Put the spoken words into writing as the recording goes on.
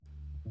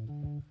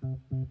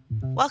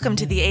Welcome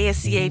to the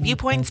ASCA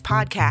Viewpoints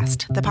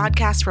podcast, the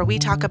podcast where we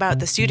talk about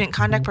the student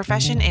conduct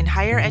profession in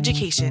higher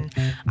education.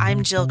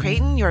 I'm Jill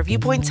Creighton, your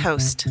Viewpoints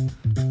host.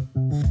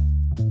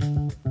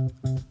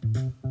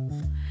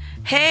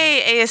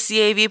 Hey,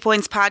 ASCA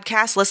Viewpoints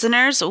podcast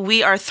listeners.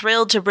 We are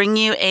thrilled to bring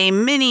you a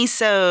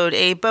mini-sode,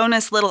 a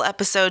bonus little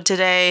episode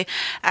today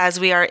as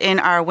we are in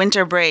our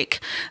winter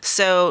break.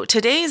 So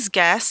today's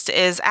guest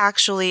is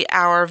actually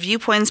our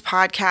Viewpoints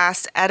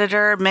podcast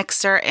editor,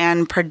 mixer,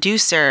 and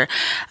producer.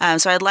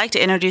 So I'd like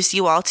to introduce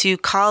you all to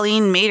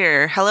Colleen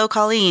Mader. Hello,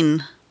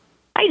 Colleen.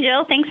 Hi,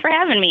 Jill. Thanks for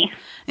having me.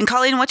 And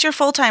Colleen, what's your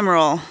full-time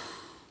role?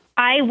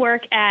 I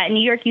work at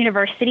New York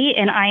University,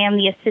 and I am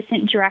the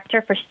Assistant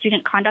Director for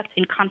Student Conduct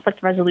and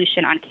Conflict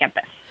Resolution on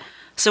campus.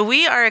 So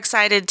we are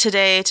excited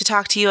today to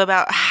talk to you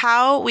about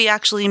how we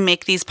actually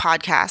make these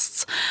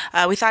podcasts.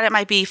 We thought it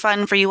might be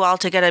fun for you all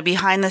to get a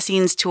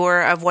behind-the-scenes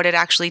tour of what it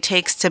actually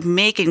takes to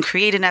make and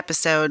create an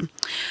episode.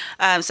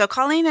 So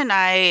Colleen and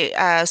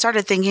I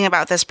started thinking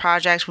about this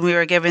project when we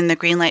were given the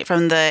green light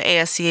from the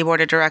ASCA Board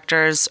of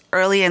Directors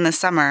early in the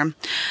summer.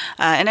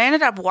 And I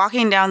ended up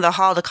walking down the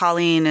hall to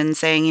Colleen and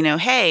saying,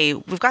 hey,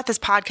 we've got this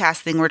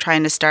podcast thing we're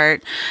trying to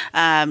start.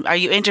 Are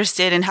you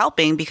interested in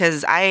helping?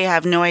 Because I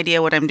have no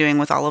idea what I'm doing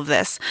with all of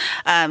this.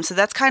 So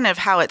that's kind of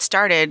how it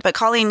started. But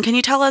Colleen, can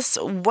you tell us,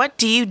 what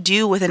do you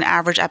do with an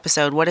average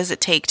episode? What does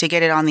it take to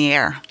get it on the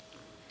air?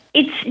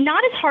 It's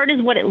not as hard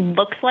as what it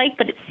looks like,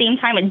 but at the same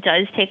time, it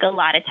does take a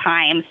lot of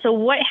time. So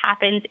what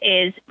happens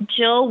is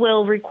Jill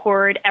will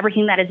record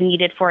everything that is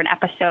needed for an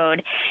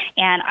episode,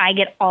 and I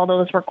get all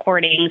those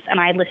recordings, and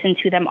I listen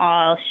to them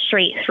all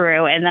straight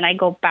through, and then I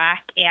go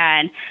back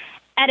and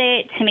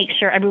edit to make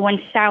sure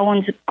everyone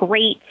sounds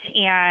great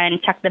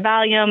and check the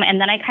volume,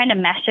 and then I kind of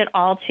mesh it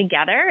all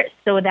together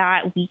so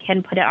that we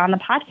can put it on the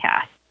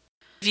podcast.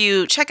 If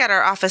you check out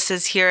our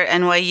offices here at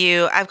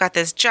NYU, I've got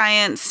this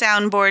giant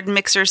soundboard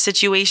mixer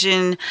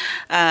situation,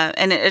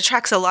 and it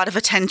attracts a lot of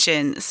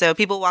attention. So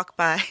people walk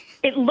by.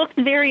 It looks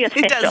very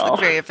official. It does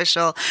look very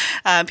official.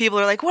 People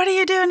are like, what are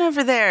you doing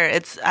over there?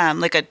 It's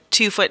like a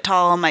 2-foot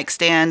tall mic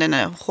stand and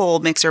a whole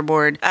mixer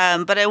board.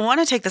 But I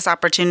want to take this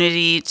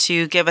opportunity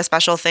to give a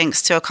special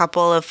thanks to a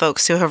couple of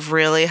folks who have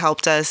really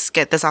helped us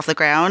get this off the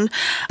ground.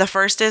 The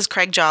first is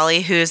Craig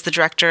Jolly, who is the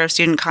Director of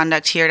Student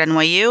Conduct here at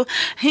NYU.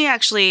 He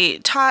actually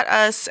taught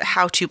us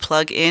how to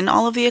plug in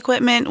all of the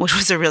equipment, which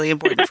was a really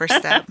important first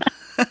step.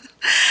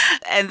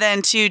 And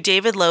then to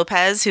David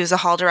Lopez, who's a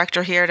hall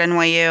director here at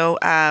NYU,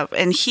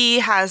 and he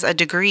has a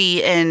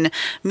degree in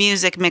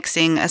music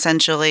mixing,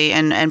 essentially,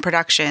 and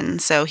production.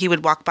 So he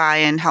would walk by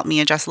and help me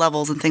adjust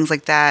levels and things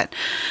like that.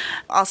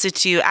 Also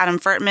to Adam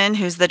Furtman,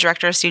 who's the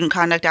Director of Student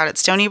Conduct out at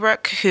Stony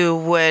Brook, who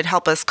would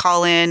help us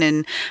call in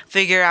and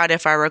figure out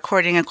if our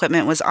recording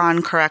equipment was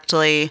on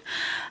correctly.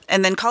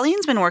 And then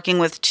Colleen's been working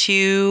with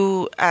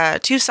two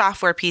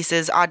software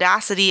pieces,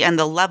 Audacity and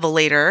the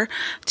Levelator,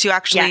 to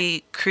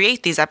actually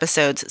create these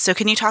episodes. So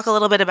can you talk a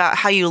little bit about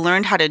how you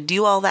learned how to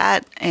do all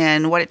that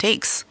and what it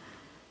takes?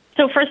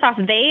 So first off,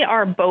 they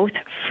are both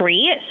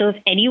free. So if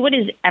anyone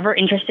is ever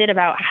interested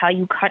about how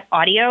you cut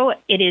audio,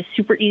 it is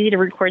super easy to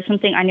record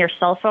something on your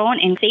cell phone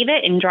and save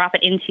it and drop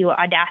it into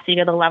Audacity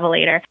or the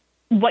Levelator.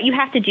 What you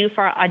have to do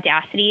for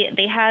Audacity,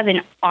 they have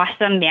an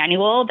awesome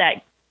manual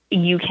that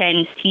you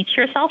can teach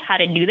yourself how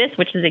to do this,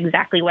 which is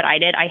exactly what I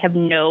did. I have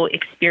no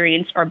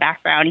experience or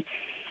background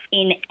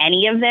in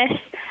any of this.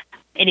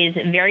 It is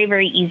very,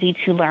 very easy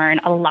to learn.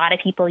 A lot of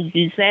people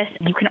use this.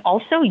 You can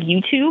also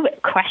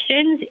YouTube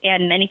questions,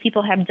 and many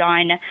people have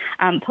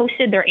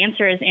posted their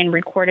answers and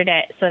recorded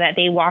it so that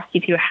they walk you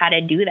through how to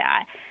do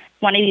that.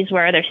 One of these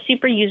where they're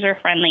super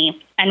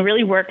user-friendly and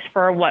really works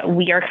for what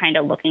we are kind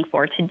of looking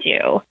for to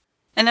do.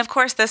 And of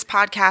course, this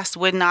podcast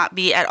would not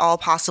be at all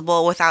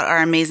possible without our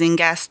amazing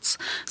guests.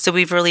 So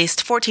we've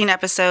released 14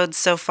 episodes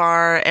so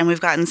far, and we've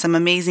gotten some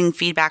amazing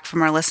feedback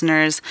from our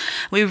listeners.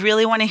 We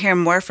really want to hear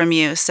more from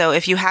you. So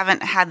if you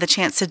haven't had the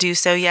chance to do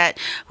so yet,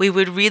 we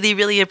would really,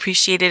 really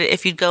appreciate it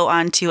if you'd go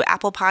on to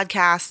Apple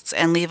Podcasts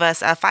and leave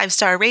us a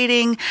 5-star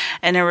rating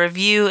and a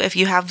review if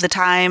you have the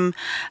time.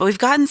 But we've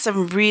gotten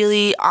some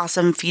really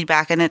awesome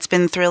feedback, and it's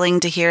been thrilling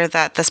to hear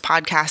that this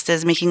podcast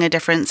is making a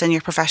difference in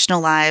your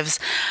professional lives.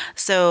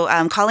 So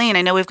Colleen,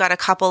 I know we've got a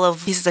couple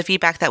of pieces of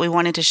feedback that we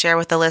wanted to share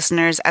with the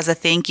listeners as a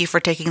thank you for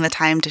taking the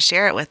time to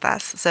share it with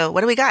us. So what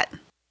do we got?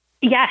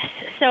 Yes.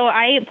 So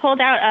I pulled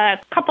out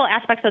a couple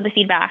aspects of the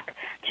feedback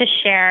to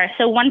share.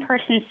 So one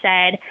person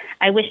said,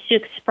 I wish to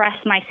express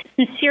my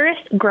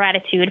sincerest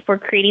gratitude for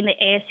creating the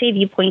ASA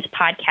Viewpoints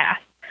podcast.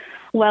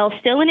 While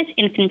still in its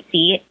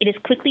infancy, it has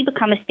quickly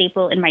become a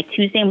staple in my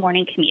Tuesday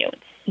morning commute.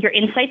 Your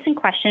insights and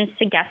questions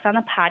to guests on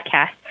the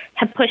podcast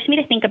have pushed me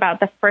to think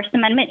about the First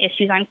Amendment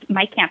issues on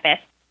my campus,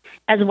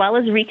 as well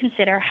as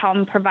reconsider how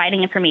I'm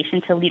providing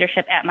information to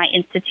leadership at my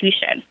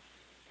institution.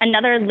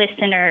 Another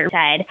listener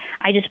said,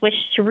 I just wish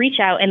to reach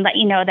out and let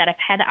you know that I've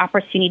had the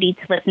opportunity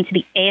to listen to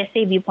the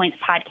ASA Viewpoints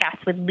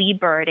podcast with Lee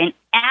Bird and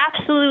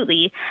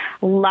absolutely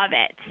love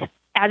it.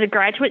 As a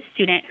graduate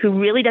student who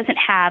really doesn't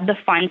have the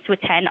funds to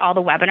attend all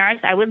the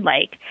webinars I would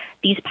like,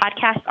 these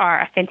podcasts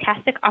are a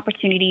fantastic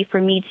opportunity for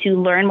me to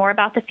learn more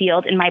about the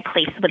field and my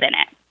place within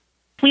it.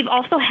 We've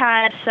also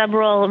had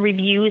several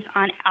reviews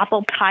on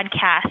Apple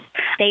Podcasts.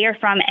 They are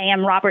from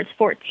A.M. Roberts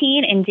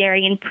 14 and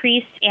Darian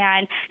Priest.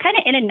 And kind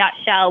of in a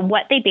nutshell,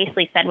 what they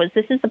basically said was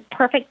this is the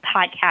perfect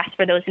podcast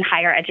for those in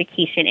higher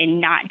education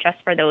and not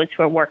just for those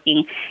who are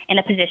working in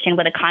a position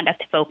with a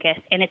conduct focus.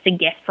 And it's a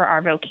gift for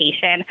our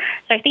vocation.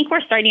 So I think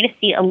we're starting to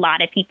see a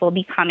lot of people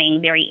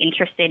becoming very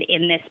interested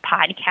in this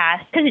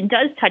podcast because it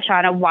does touch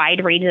on a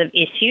wide range of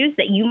issues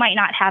that you might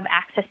not have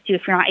access to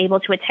if you're not able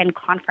to attend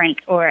conference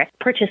or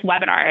purchase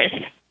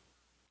webinars.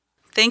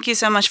 Thank you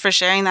so much for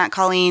sharing that,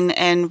 Colleen.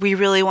 And we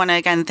really want to,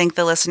 again, thank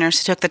the listeners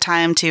who took the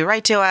time to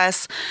write to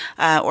us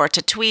or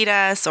to tweet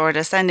us or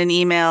to send an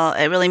email.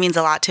 It really means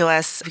a lot to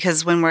us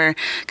because when we're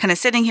kind of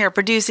sitting here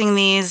producing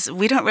these,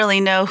 we don't really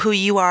know who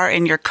you are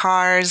in your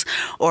cars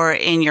or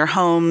in your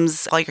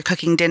homes while you're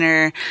cooking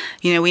dinner.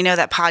 You know, we know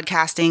that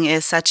podcasting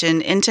is such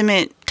an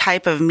intimate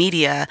type of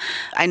media.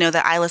 I know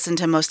that I listen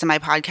to most of my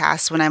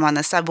podcasts when I'm on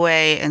the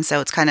subway, and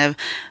so it's kind of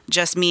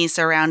just me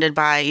surrounded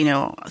by,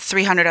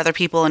 300 other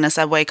people in a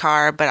subway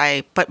car, but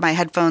I put my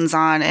headphones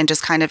on and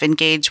just kind of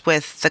engage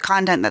with the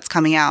content that's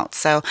coming out.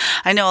 So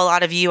I know a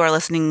lot of you are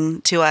listening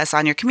to us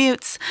on your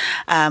commutes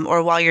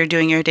or while you're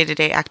doing your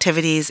day-to-day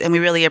activities, and we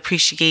really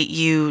appreciate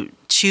you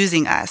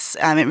choosing us.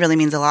 It really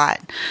means a lot.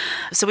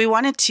 So we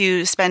wanted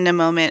to spend a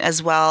moment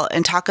as well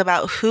and talk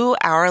about who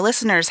our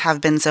listeners have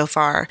been so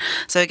far.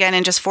 So again,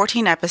 in just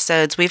 14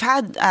 episodes, we've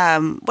had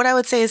what I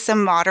would say is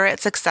some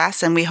moderate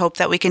success, and we hope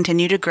that we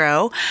continue to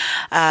grow.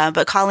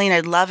 But Colleen,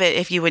 I'd love it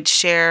if you would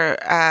share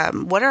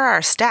what are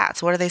our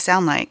stats? What do they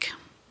sound like?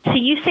 So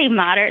you say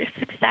moderate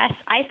success.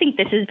 I think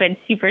this has been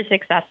super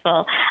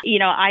successful.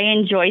 I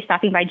enjoy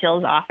stopping by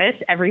Jill's office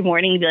every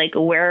morning and be like,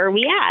 where are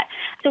we at?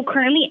 So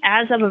currently,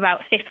 as of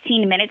about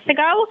 15 minutes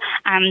ago,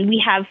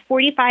 we have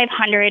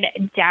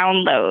 4,500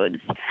 downloads.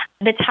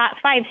 The top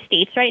 5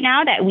 states right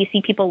now that we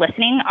see people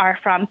listening are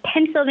from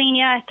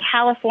Pennsylvania,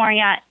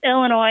 California,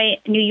 Illinois,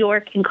 New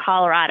York, and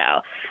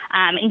Colorado.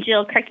 And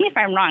Jill, correct me if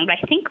I'm wrong, but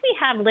I think we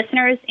have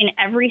listeners in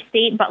every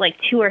state but like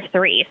 2 or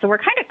 3. So we're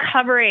kind of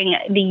covering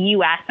the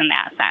U.S. in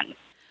that sense.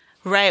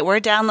 Right. We're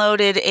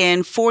downloaded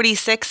in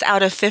 46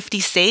 out of 50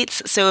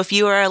 states. So if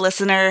you are a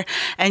listener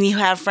and you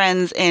have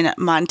friends in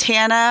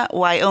Montana,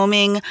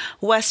 Wyoming,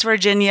 West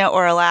Virginia,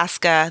 or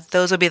Alaska,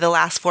 those would be the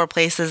last 4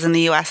 places in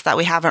the U.S. that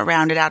we haven't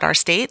rounded out our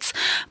states.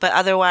 But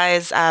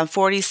otherwise,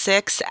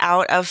 46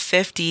 out of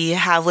 50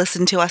 have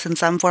listened to us in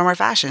some form or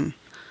fashion.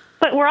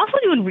 But we're also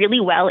doing really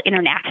well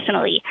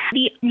internationally.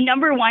 The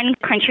number 1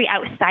 country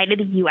outside of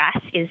the U.S.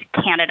 is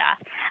Canada.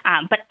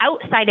 But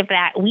outside of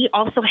that, we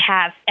also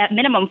have at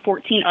minimum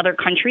 14 other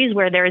countries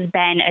where there's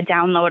been a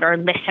download or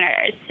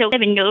listeners. So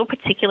in no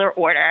particular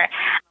order,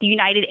 the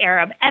United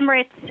Arab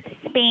Emirates,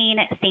 Spain,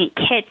 St.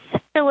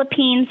 Kitts,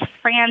 Philippines,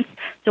 France,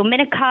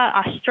 Dominica,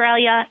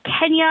 Australia,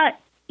 Kenya,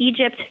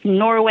 Egypt,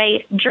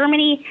 Norway,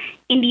 Germany,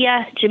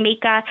 India,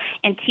 Jamaica,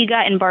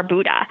 Antigua, and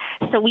Barbuda.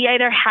 So we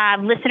either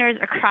have listeners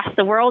across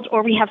the world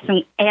or we have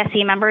some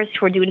ASA members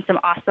who are doing some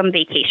awesome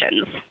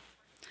vacations.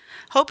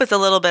 Hope it's a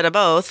little bit of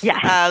both.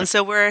 Yeah.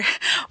 So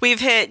we've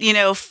hit,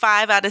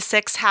 5 out of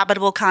 6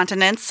 habitable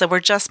continents. So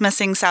we're just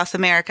missing South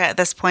America at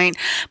this point.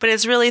 But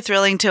it's really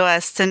thrilling to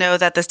us to know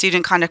that the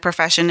student conduct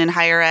profession in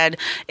higher ed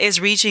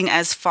is reaching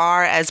as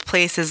far as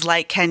places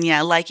like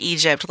Kenya, like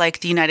Egypt,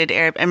 like the United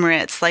Arab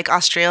Emirates, like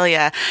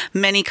Australia,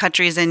 many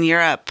countries in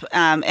Europe,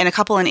 and a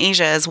couple in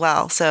Asia as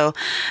well. So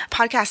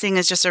podcasting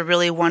is just a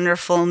really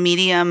wonderful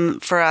medium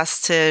for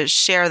us to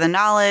share the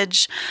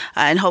knowledge.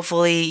 And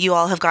hopefully you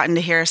all have gotten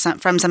to hear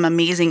from some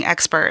amazing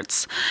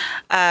experts.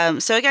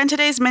 So again,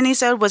 today's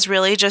mini-sode was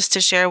really just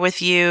to share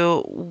with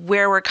you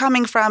where we're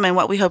coming from and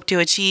what we hope to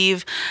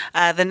achieve.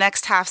 The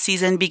next half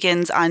season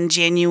begins on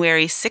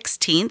January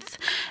 16th,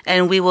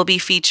 and we will be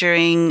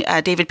featuring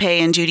David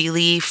Pei and Judy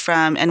Lee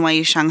from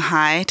NYU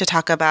Shanghai to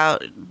talk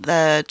about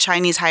the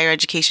Chinese higher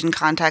education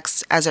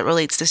context as it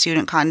relates to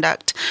student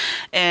conduct.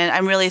 And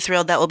I'm really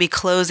thrilled that we'll be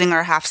closing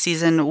our half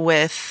season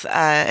with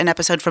an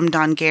episode from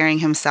Don Gehring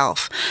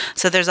himself.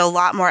 So there's a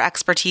lot more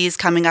expertise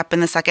coming up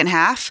in the second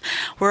half.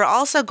 We're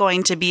also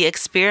going to be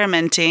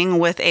experimenting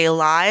with a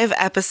live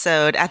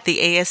episode at the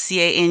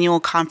ASCA annual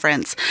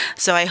conference.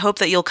 So I hope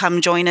that you'll come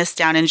join us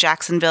down in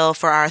Jacksonville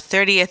for our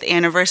 30th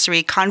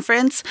anniversary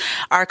conference.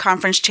 Our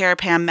conference chair,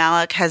 Pam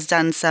Malik, has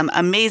done some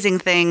amazing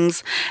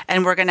things,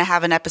 and we're going to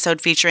have an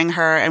episode featuring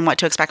her and what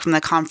to expect from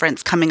the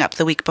conference coming up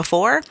the week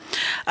before.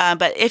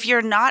 But if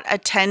you're not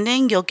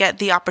attending, you'll get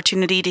the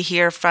opportunity to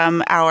hear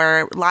from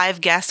our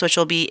live guest, which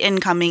will be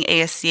incoming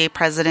ASCA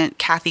President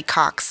Kathy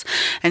Cox.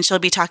 And she'll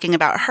be talking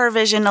about her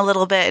vision a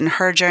little bit and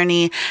her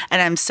journey.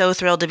 And I'm so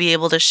thrilled to be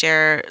able to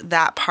share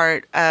that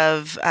part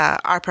of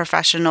our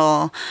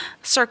professional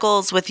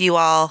circles with you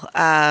all.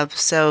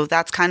 So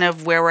that's kind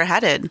of where we're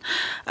headed.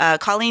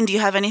 Colleen, do you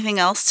have anything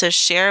else to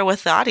share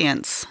with the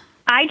audience?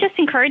 I just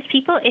encourage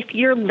people, if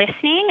you're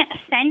listening,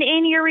 send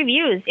in your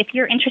reviews. If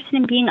you're interested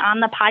in being on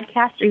the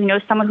podcast or you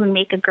know someone who would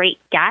make a great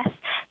guest,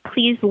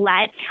 please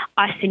let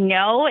us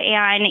know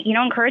and,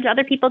 encourage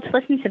other people to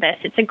listen to this.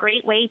 It's a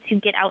great way to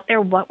get out there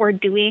what we're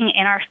doing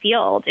in our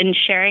field and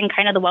sharing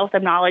kind of the wealth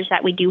of knowledge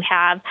that we do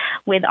have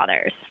with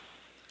others.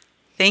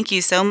 Thank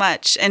you so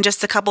much. And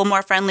just a couple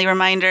more friendly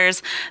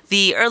reminders.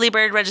 The early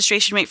bird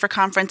registration rate for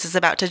conference is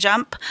about to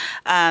jump.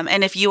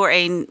 And if you are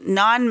a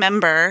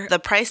non-member, the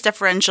price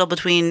differential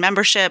between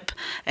membership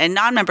and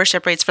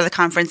non-membership rates for the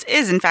conference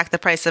is, in fact, the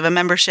price of a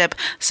membership.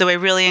 So I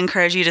really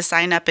encourage you to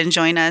sign up and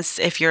join us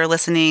if you're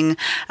listening.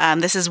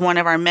 This is one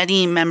of our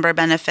many member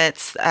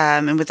benefits.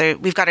 And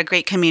we've got a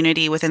great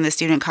community within the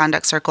student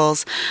conduct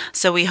circles.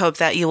 So we hope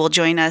that you will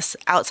join us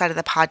outside of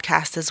the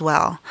podcast as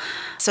well.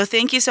 So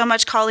thank you so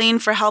much, Colleen,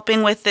 for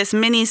helping with this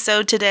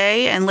mini-sode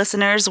today. And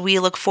listeners, we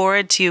look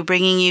forward to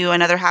bringing you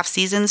another half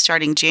season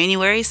starting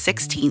January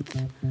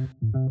 16th.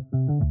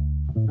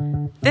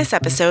 This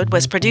episode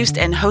was produced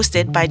and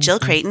hosted by Jill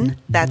Creighton,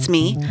 that's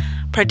me,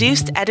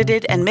 produced,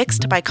 edited, and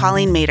mixed by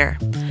Colleen Mader.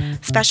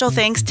 Special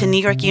thanks to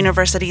New York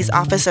University's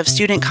Office of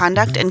Student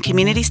Conduct and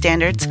Community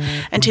Standards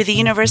and to the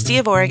University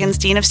of Oregon's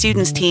Dean of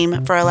Students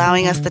team for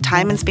allowing us the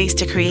time and space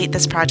to create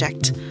this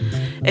project.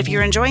 If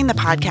you're enjoying the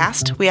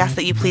podcast, we ask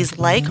that you please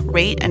like,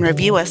 rate, and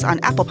review us on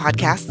Apple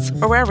Podcasts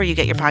or wherever you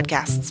get your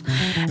podcasts.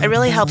 It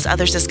really helps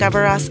others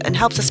discover us and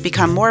helps us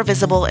become more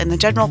visible in the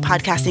general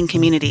podcasting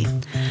community.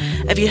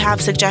 If you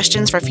have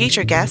suggestions for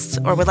future guests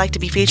or would like to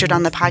be featured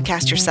on the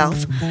podcast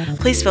yourself,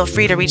 please feel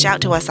free to reach out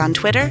to us on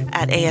Twitter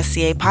at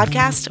ASCA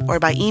Podcast or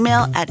by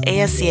email at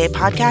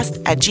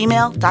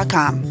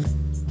ascapodcast@gmail.com.